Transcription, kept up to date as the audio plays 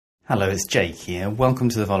Hello, it's Jake here. Welcome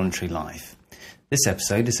to The Voluntary Life. This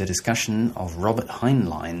episode is a discussion of Robert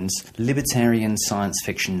Heinlein's libertarian science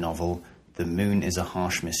fiction novel, The Moon is a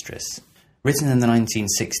Harsh Mistress. Written in the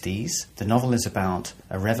 1960s, the novel is about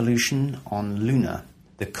a revolution on Luna,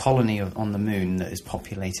 the colony on the moon that is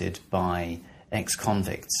populated by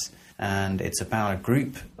ex-convicts. And it's about a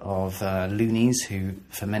group of loonies who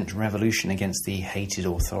foment revolution against the hated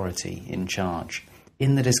authority in charge.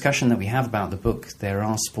 In the discussion that we have about the book, there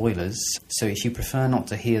are spoilers, so if you prefer not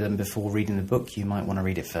to hear them before reading the book, you might want to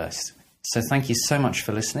read it first. So thank you so much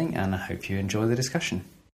for listening, and I hope you enjoy the discussion.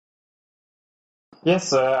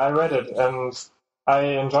 Yes, I read it, and I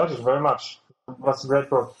enjoyed it very much. It was a great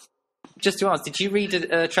book. Just to ask, did you read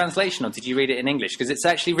a translation, or did you read it in English? Because it's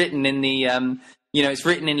actually written in the, it's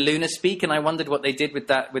written in Luna speak, and I wondered what they did with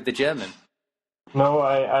that with the German. No,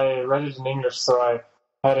 I read it in English, so I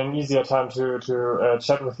had an easier time to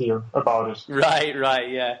chat with you about it. Right,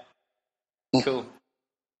 yeah. Cool.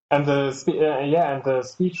 And the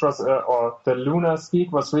speech was, or the Luna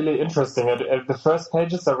speak was really interesting. At the first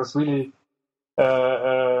pages, I was really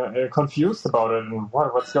confused about it and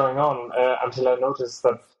what's going on until I noticed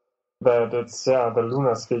that it's the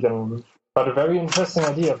Luna speak. But a very interesting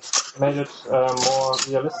idea made it more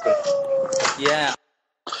realistic. Yeah.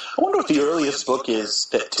 I wonder what the earliest book is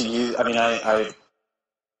that to you. I mean, I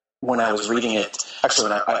when I was reading it,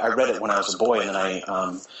 actually, I read it when I was a boy, and then I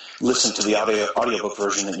listened to the audiobook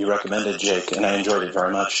version that you recommended, Jake, and I enjoyed it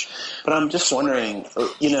very much. But I'm just wondering,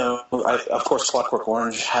 of course, Clockwork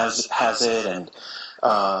Orange has it, and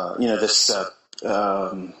this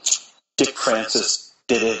Dick Francis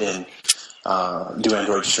did it in Do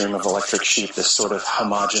Androids Dream of Electric Sheep, this sort of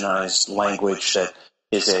homogenized language that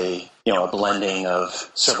is a blending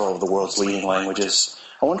of several of the world's leading languages.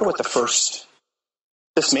 I wonder what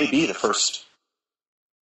this may be the first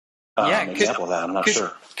example of that. I'm not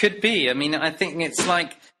sure. Could be. I mean, I think it's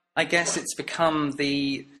I guess it's become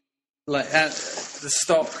the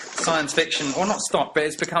stock science fiction, or not stock, but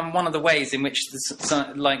it's become one of the ways in which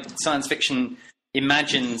science fiction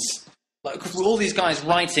imagines. All these guys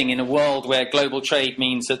writing in a world where global trade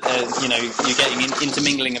means that you're getting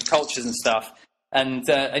intermingling of cultures and stuff, and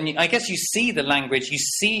I guess you see the language, you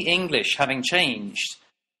see English having changed.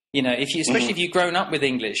 Especially if you've grown up with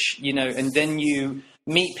English, and then you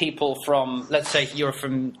meet people from, let's say you're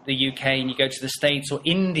from the UK and you go to the States or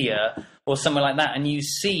India or somewhere like that, and you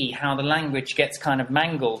see how the language gets kind of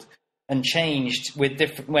mangled and changed with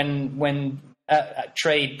when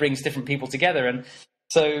trade brings different people together. And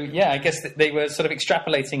so, I guess they were sort of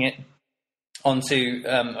extrapolating it onto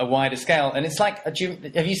a wider scale. And it's like,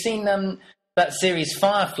 have you seen that series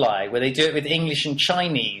Firefly, where they do it with English and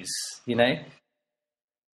Chinese,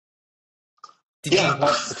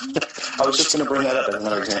 I was just going to bring that up as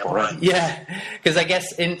another example, right? Yeah, because I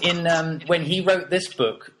guess in when he wrote this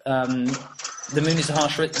book, The Moon is a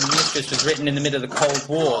Harsh Mistress was written in the middle of the Cold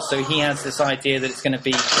War, so he has this idea that it's going to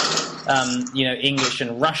be, English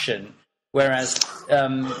and Russian, whereas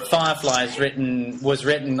Firefly was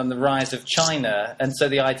written on the rise of China, and so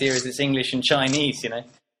the idea is it's English and Chinese,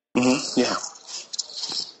 Mm-hmm. Yeah.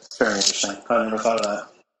 Very interesting. I never thought of that.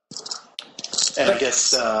 And I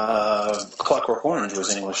guess Clockwork Orange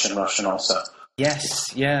was English and Russian also.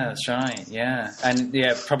 Yes, yeah, that's right, yeah. And,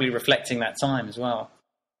 probably reflecting that time as well.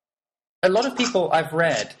 A lot of people I've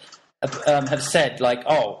read have said,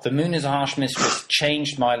 The Moon is a Harsh Mistress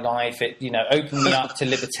changed my life. It, opened me up to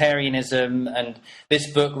libertarianism, and this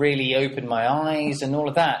book really opened my eyes and all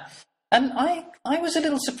of that. And I was a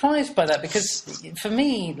little surprised by that, because for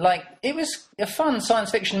me, it was a fun science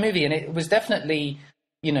fiction movie, and it was definitely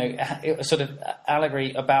a sort of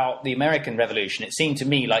allegory about the American Revolution. It seemed to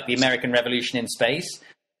me like the American Revolution in space,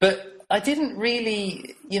 but I didn't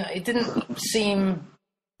really, it didn't seem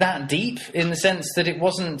that deep in the sense that it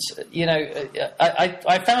wasn't,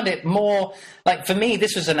 I found it more for me,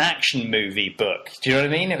 this was an action movie book. Do you know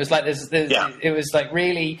what I mean? It was it was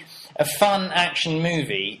really a fun action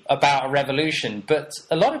movie about a revolution, but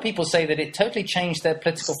a lot of people say that it totally changed their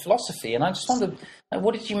political philosophy, and I just wondered,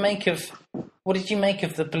 what did you make of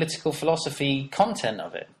the political philosophy content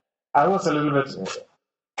of it? I was a little bit.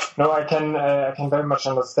 No, I can very much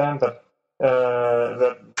understand that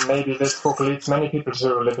that maybe this book leads many people to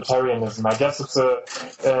libertarianism. I guess it's a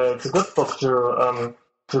good book to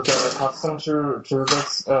get accustomed to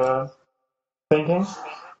this thinking.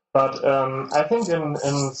 But I think in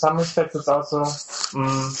some respects it's also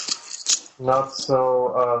not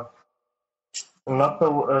so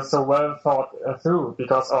well thought through,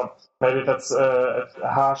 because maybe that's a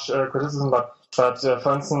harsh criticism, but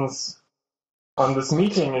for instance, on this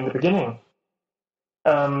meeting in the beginning,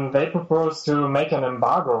 they proposed to make an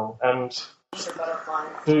embargo, and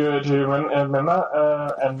do you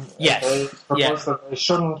remember? And Yes. they proposed that they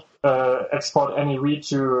shouldn't export any wheat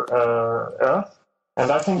to Earth,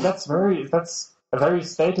 and I think that's a very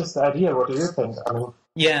statist idea. What do you think? I mean,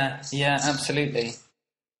 yeah, absolutely.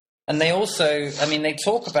 And they also, I mean, they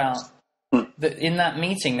talk about in that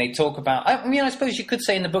meeting. They talk about. I mean, I suppose you could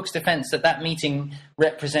say in the book's defense that meeting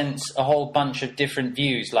represents a whole bunch of different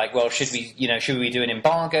views. Like, well, should we do an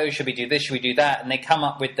embargo? Should we do this? Should we do that? And they come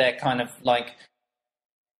up with their kind of like,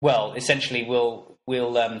 well, essentially, we'll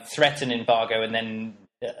threaten embargo and then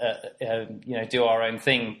do our own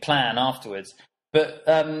thing, plan afterwards. But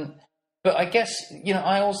I guess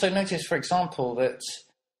I also noticed, for example, that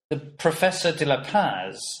the Professor de la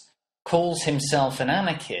Paz calls himself an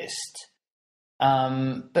anarchist,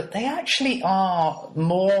 but they actually are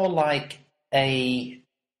more like they're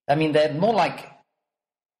more like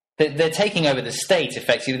they're taking over the state,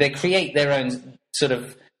 effectively. They create their own sort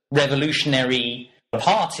of revolutionary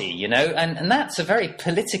party, and that's a very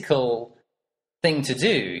political thing to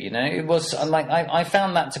do, It was like I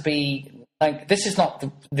found that to be like, this is not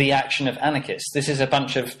the action of anarchists. This is a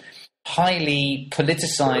bunch of highly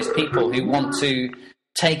politicized people who want to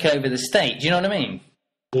take over the state. Do you know what I mean?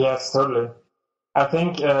 Yes, totally. I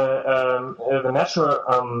think the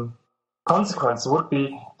natural consequence would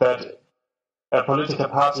be that a political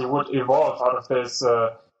party would evolve out of this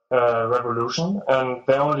revolution, and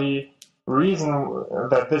the only reason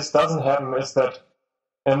that this doesn't happen is that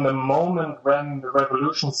in the moment when the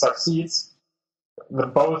revolution succeeds, the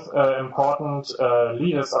both important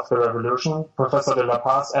leaders of the revolution, Professor de la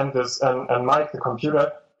Paz and Mike the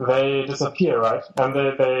computer, they disappear, right? And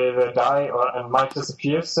they die, and Mike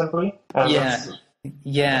disappears simply. And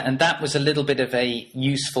and that was a little bit of a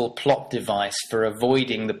useful plot device for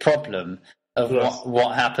avoiding the problem of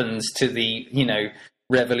what happens to the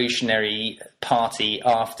revolutionary party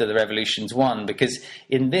after the revolution's won. Because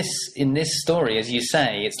in this story, as you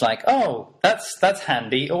say, it's like, oh, that's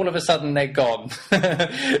handy. All of a sudden they're gone.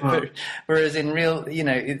 Whereas in real,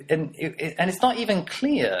 and it's not even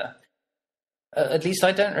clear. At least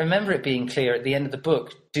I don't remember it being clear at the end of the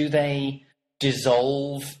book. Do they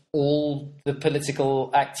dissolve all the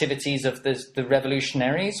political activities of the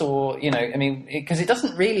revolutionaries, or because it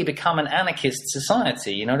doesn't really become an anarchist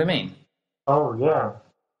society. You know what I mean? Oh yeah,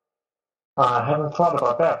 I haven't thought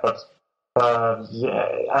about that, but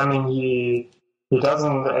I mean he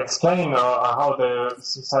doesn't explain how the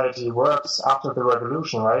society works after the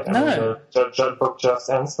revolution, right? I mean, the book just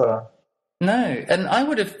ends there. No, and I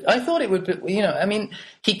thought it would be,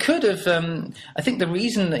 he could have, I think the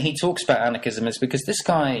reason that he talks about anarchism is because this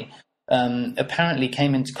guy apparently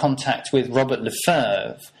came into contact with Robert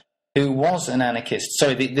Lefebvre, who was an anarchist.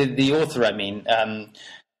 Sorry, the author,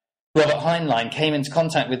 Robert Heinlein came into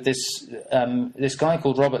contact with this guy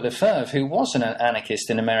called Robert Lefebvre, who was an anarchist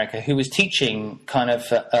in America, who was teaching kind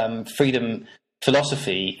of freedom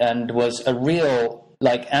philosophy and was a real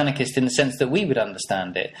anarchist in the sense that we would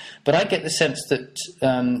understand it. But I get the sense that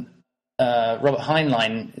Robert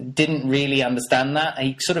Heinlein didn't really understand that.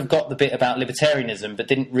 He sort of got the bit about libertarianism, but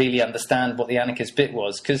didn't really understand what the anarchist bit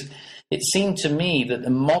was, because it seemed to me that the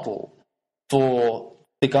model for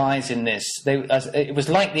the guys in this, it was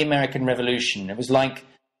like the American Revolution. It was like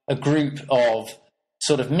a group of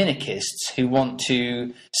sort of minarchists who want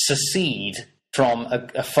to secede from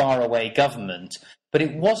a faraway government, but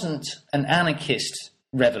it wasn't an anarchist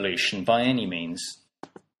revolution by any means.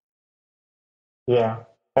 Yeah,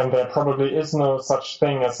 and there probably is no such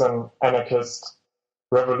thing as an anarchist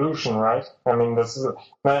revolution, right? I mean, this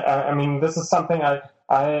is something I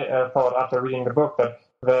thought after reading the book,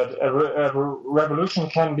 that a revolution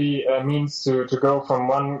can be a means to go from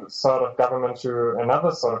one sort of government to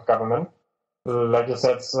another sort of government, like you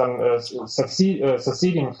said,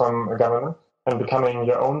 seceding from a government and becoming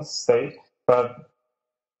your own state, but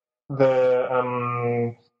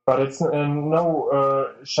it's in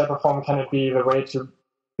no shape or form can it be the way to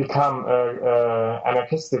become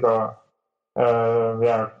anarchistic or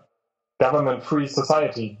government-free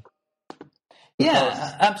society.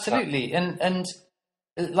 Yeah, absolutely, and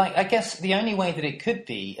I guess the only way that it could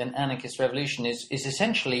be an anarchist revolution is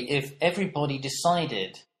essentially if everybody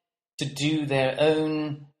decided to do their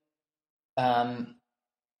own,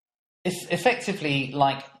 effectively,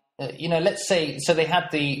 let's say, so they had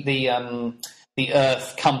the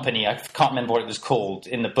Earth Company. I can't remember what it was called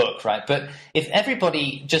in the book, right? But if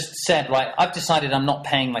everybody just said, right, I've decided I'm not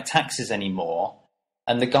paying my taxes anymore,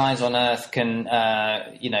 and the guys on Earth can,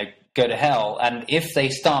 go to hell, and if they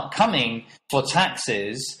start coming for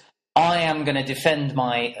taxes, I am going to defend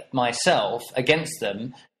myself against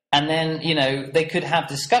them, And then, they could have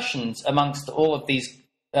discussions amongst all of these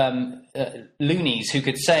loonies who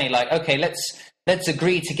could say, like, okay, let's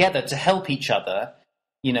agree together to help each other,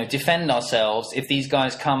 defend ourselves if these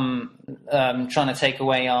guys come trying to take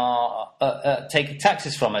away take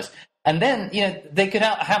taxes from us. And then, they could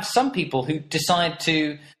have some people who decide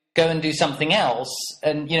to go and do something else.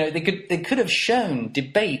 And, they could have shown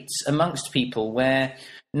debates amongst people where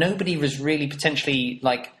nobody was really potentially,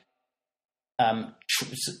 like,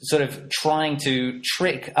 sort of trying to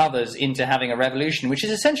trick others into having a revolution, which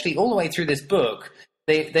is essentially all the way through this book.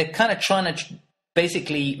 They're kind of trying to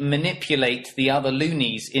basically manipulate the other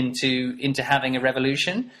loonies into having a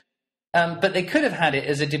revolution. But they could have had it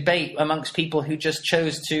as a debate amongst people who just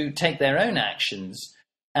chose to take their own actions,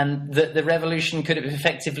 and the revolution could have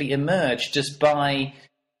effectively emerged just by,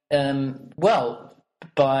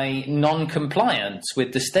 by non-compliance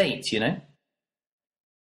with the state,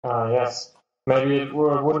 Yes. Maybe it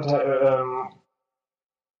wouldn't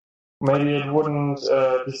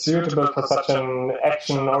be suitable for such an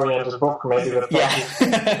action-oriented book. Maybe the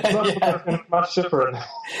would have been much different.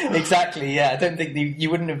 Exactly. Yeah, I don't think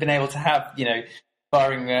you wouldn't have been able to have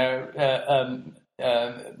firing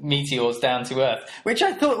meteors down to Earth, which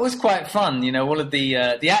I thought was quite fun. All of the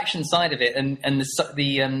action side of it, and the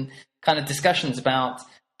kind of discussions about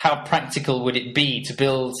how practical would it be to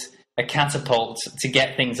build a catapult to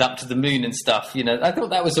get things up to the moon and stuff. I thought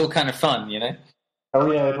that was all kind of fun. Oh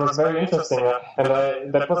yeah, it was very interesting,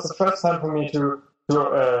 and that was the first time for me to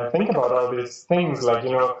think about all these things, like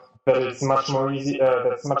that it's much more easy,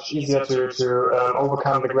 that's much easier to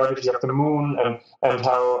overcome the gravity of the moon, and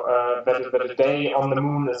how that a day on the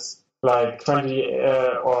moon is like 20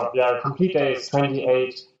 a complete day is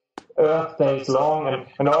 28 Earth days long,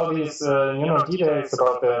 and all these details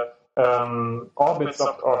about the orbits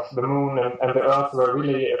of the moon and the Earth were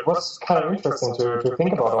really, it was kind of interesting to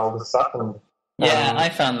think about all this stuff. And yeah, I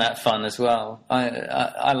found that fun as well.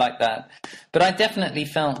 I like that. But I definitely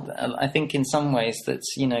felt, I think in some ways that,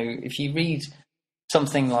 if you read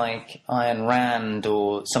something like Ayn Rand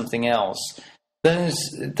or something else, there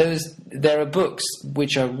are books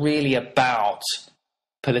which are really about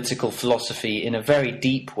political philosophy in a very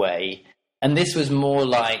deep way. And this was more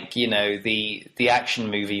like, the action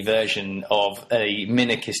movie version of a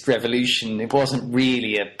minarchist revolution. It wasn't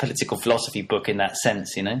really a political philosophy book in that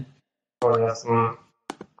sense, Oh, yes.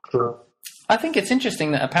 True. I think it's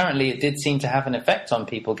interesting that apparently it did seem to have an effect on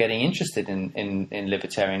people getting interested in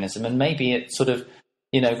libertarianism, and maybe it sort of,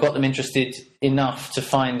 got them interested enough to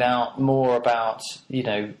find out more about,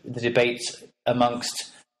 the debates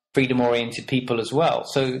amongst freedom-oriented people as well.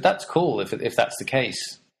 So that's cool if that's the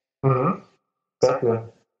case. Mm-hmm. Exactly.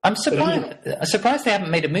 I'm surprised they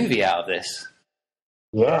haven't made a movie out of this.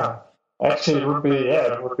 Yeah. Actually, it would be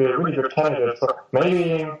a really good candidate. So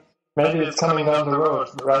maybe it's coming down the road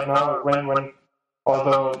right now. When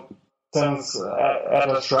although since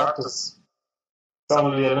Atlas Shrugged is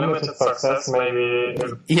only a limited success, maybe.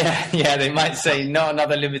 Yeah, they might say not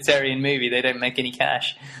another libertarian movie. They don't make any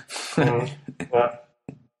cash. Yeah.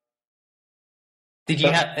 Did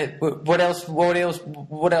you have what else?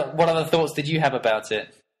 What other thoughts did you have about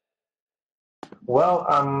it? Well,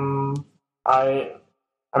 I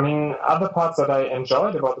mean, other parts that I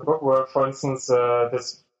enjoyed about the book were, for instance,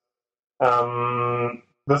 this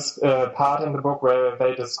part in the book where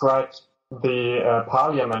they described the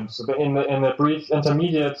parliament. In the brief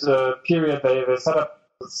intermediate period, they set up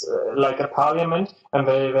like a parliament, and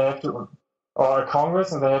they have to, or a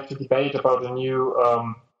congress, and they have to debate about a new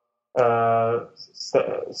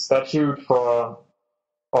statute for,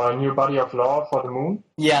 or a new body of law for the moon.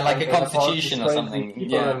 Yeah, like a constitution or something.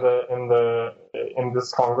 Yeah. In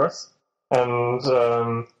this congress, and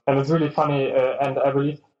it's really funny, and I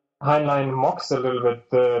believe Heinlein mocks a little bit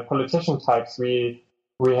the politician types we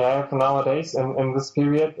have nowadays in this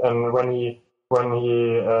period, and when he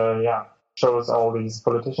shows all these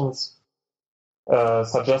politicians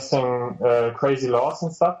suggesting crazy laws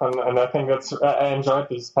and stuff, and I think I enjoyed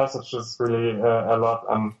these passages really a lot.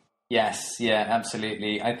 Yes, yeah,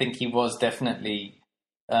 absolutely. I think he was definitely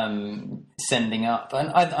sending up,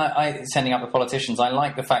 and I sending up the politicians. I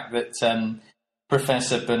like the fact that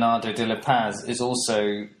Professor Bernardo de la Paz is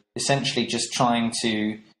also essentially just trying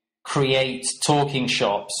to create talking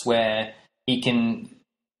shops where he can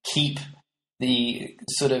keep the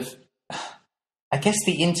sort of, I guess,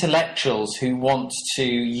 the intellectuals who want to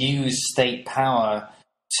use state power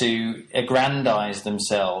to aggrandize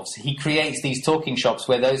themselves. He creates these talking shops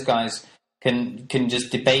where those guys can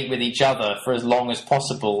just debate with each other for as long as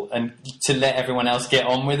possible, and to let everyone else get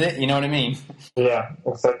on with it. You know what I mean? Yeah,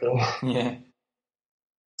 exactly. Yeah.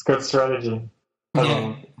 It's good strategy.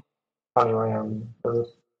 Yeah. funny way.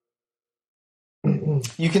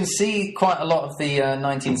 You can see quite a lot of the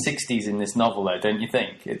 1960s in this novel, though, don't you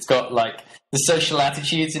think? It's got like the social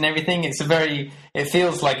attitudes and everything. It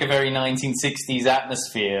feels like a very 1960s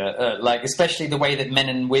atmosphere, like especially the way that men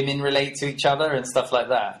and women relate to each other and stuff like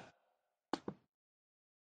that.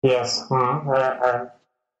 Yes, I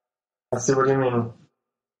see what you mean.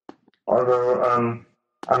 Although,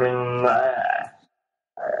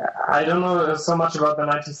 I don't know so much about the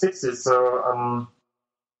 1960s, so.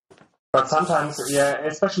 But sometimes, yeah,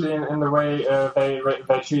 especially in the way they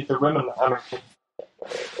treat the women. I mean,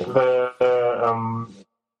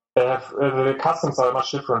 the customs are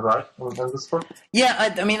much different, right? In this book. Yeah,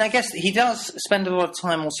 I guess he does spend a lot of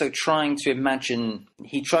time also trying to imagine.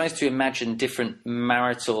 He tries to imagine different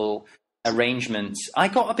marital arrangements. I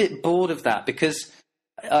got a bit bored of that because,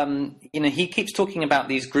 he keeps talking about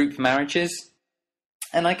these group marriages,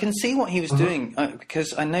 and I can see what he was doing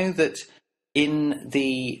because I know that in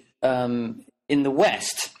the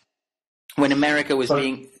West, when America was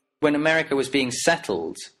being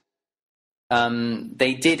settled,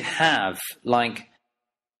 they did have like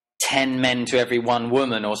 10 men to every one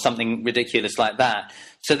woman or something ridiculous like that.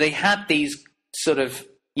 So they had these sort of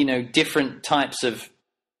different types of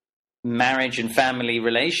marriage and family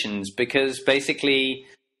relations because basically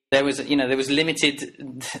there was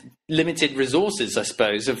limited resources, I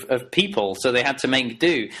suppose, of people, so they had to make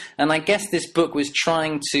do. And I guess this book was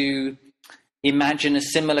trying to imagine a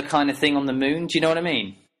similar kind of thing on the moon. Do you know what I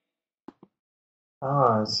mean?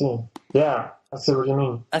 Ah, I see. Yeah, I see what you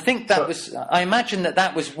mean. I think I imagine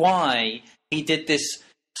that was why he did this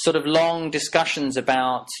sort of long discussions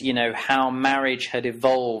about, how marriage had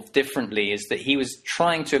evolved differently, is that he was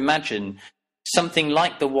trying to imagine something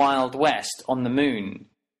like the Wild West on the moon,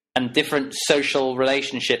 and different social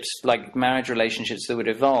relationships, like marriage relationships, that would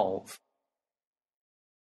evolve.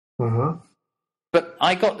 Mm-hmm. But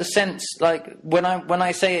I got the sense, like when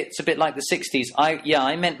I say it's a bit like the 60s,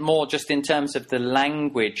 I meant more just in terms of the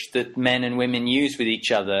language that men and women use with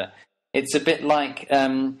each other. It's a bit like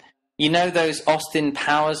those Austin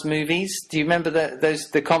Powers movies. Do you remember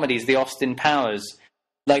the comedies, the Austin Powers?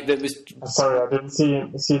 Like that was. Sorry, I didn't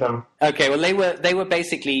see them. Okay, well they were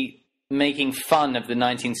basically making fun of the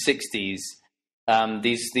 1960s.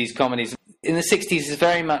 These comedies in the 60s is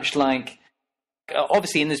very much like.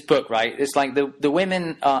 Obviously, in this book, right, it's like the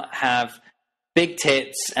women have big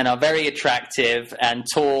tits and are very attractive and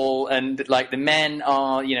tall, and like the men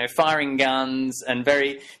are, firing guns and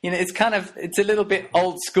very, it's a little bit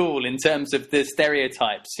old school in terms of the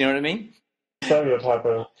stereotypes. You know what I mean?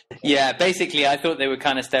 Stereotyping. Yeah, basically, I thought they were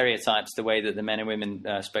kind of stereotypes, the way that the men and women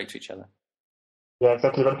spoke to each other. Yeah,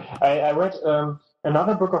 exactly. But I read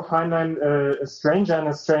another book of Heinlein, A Stranger in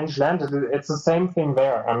a Strange Land. It's the same thing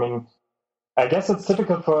there. I mean, I guess it's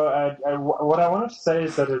typical for. What I wanted to say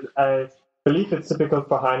is that I believe it's typical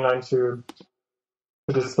for Heinlein to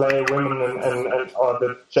display women and or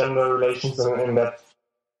the gender relations in that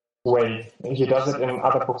way. He does it in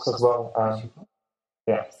other books as well.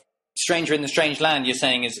 Yeah. Stranger in the Strange Land, you're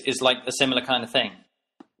saying, is like a similar kind of thing.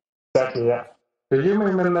 Exactly. Yeah. Do you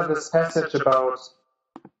remember this passage about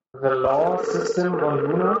the law system on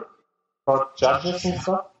Luna, about judges and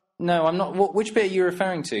stuff? No, I'm not. Which bit are you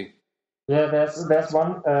referring to? Yeah, there's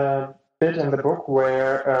one bit in the book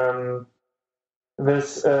where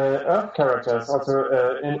this Earth character is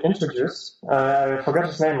also introduced. I forget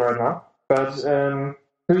his name right now, but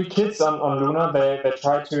 3 kids on Luna, they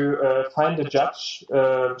try to find a judge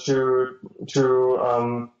to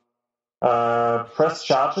press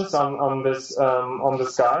charges on this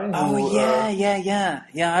guy. Oh yeah,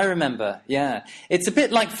 I remember. Yeah, it's a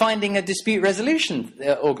bit like finding a dispute resolution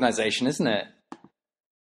organization, isn't it?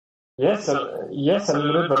 Yes, a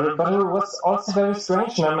little bit, but it was also very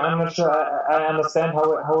strange, and I'm not sure I understand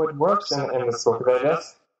how it works in this book.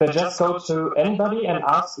 They just go to anybody and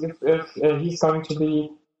ask if he's going to be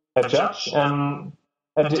a judge. And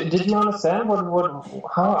did you understand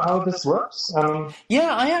how this works?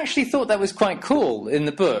 Yeah, I actually thought that was quite cool in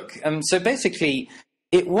the book. So basically,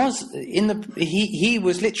 it was he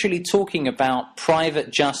was literally talking about private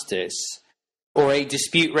justice or a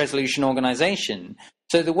dispute resolution organization.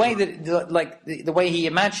 So the way the way he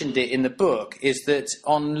imagined it in the book is that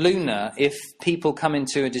on Luna, if people come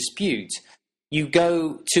into a dispute, you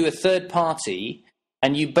go to a third party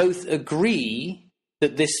and you both agree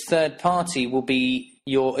that this third party will be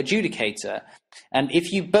your adjudicator. And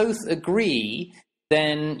if you both agree,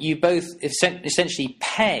 then you both essentially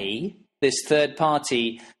pay this third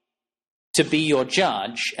party to be your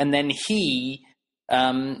judge, and then he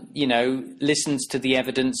listens to the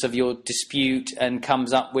evidence of your dispute and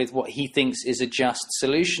comes up with what he thinks is a just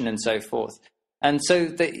solution and so forth. And so,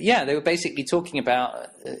 they were basically talking about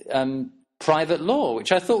private law,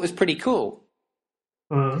 which I thought was pretty cool.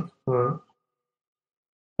 Mm-hmm.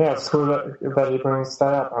 Yeah, it's cool that he brings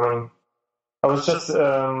that up. I mean, I was just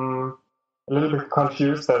a little bit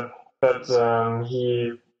confused that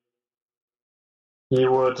he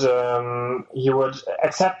would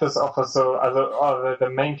accept this offer. So, the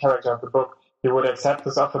main character of the book, he would accept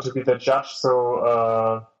this offer to be the judge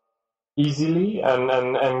so easily, and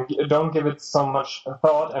don't give it so much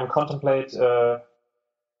thought and contemplate the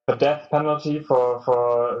death penalty for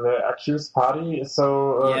the accused party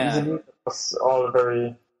so easily. It was all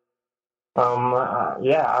very. I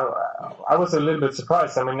was a little bit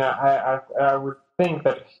surprised. I mean, I would think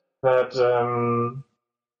that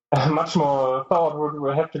much more thought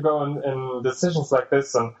would have to go in decisions like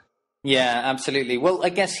this. And yeah, absolutely. Well, I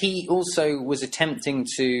guess he also was attempting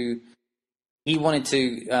to. He wanted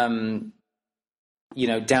to,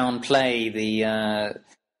 downplay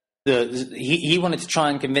he wanted to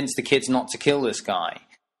try and convince the kids not to kill this guy.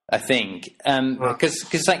 I think because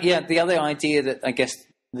the other idea that I guess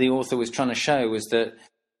the author was trying to show was that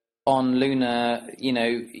on Luna,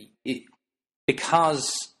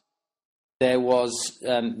 because there was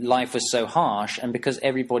life was so harsh, and because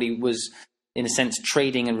everybody was in a sense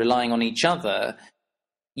trading and relying on each other,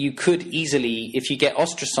 you could easily, if you get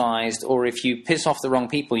ostracized or if you piss off the wrong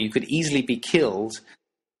people, you could easily be killed,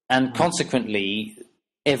 and consequently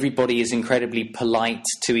everybody is incredibly polite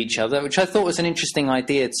to each other, which I thought was an interesting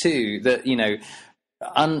idea too, that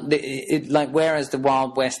whereas the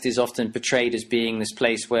Wild West is often portrayed as being this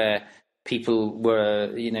place where people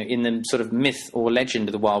were, in the sort of myth or legend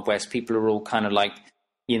of the Wild West, people are all kind of like,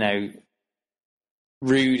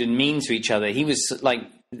 rude and mean to each other. He was like,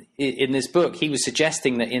 in this book, he was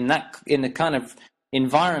suggesting that in the kind of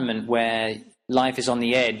environment where life is on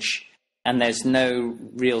the edge and there's no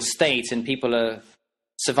real state and people are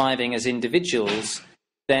surviving as individuals,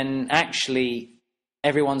 then actually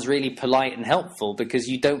everyone's really polite and helpful, because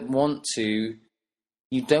you don't want to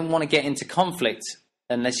get into conflict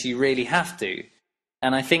unless you really have to.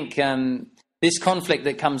 And I think this conflict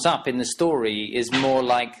that comes up in the story is more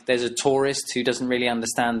like there's a tourist who doesn't really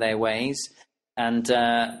understand their ways, and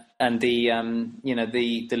the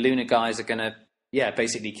Luna guys are going to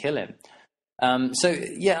basically kill him.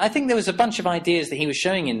 I think there was a bunch of ideas that he was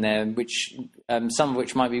showing in there, which some of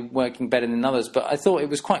which might be working better than others. But I thought it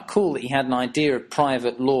was quite cool that he had an idea of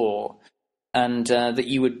private law, and that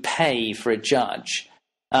you would pay for a judge.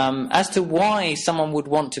 As to why someone would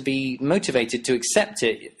want to be motivated to accept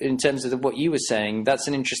it, in terms of what you were saying, that's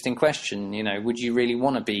an interesting question. Would you really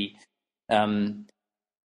want to be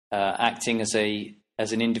acting as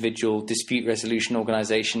an individual dispute resolution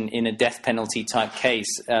organization in a death penalty type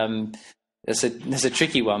case? That's a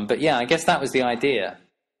tricky one, but I guess that was the idea.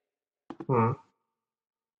 It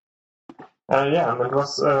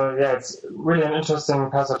was it's really an interesting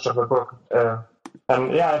passage of the book,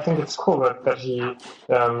 and I think it's cool that he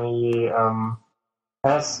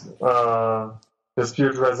has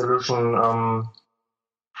dispute resolution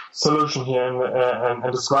solution here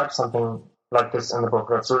and describes something like this in the book.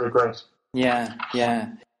 That's really great. Yeah.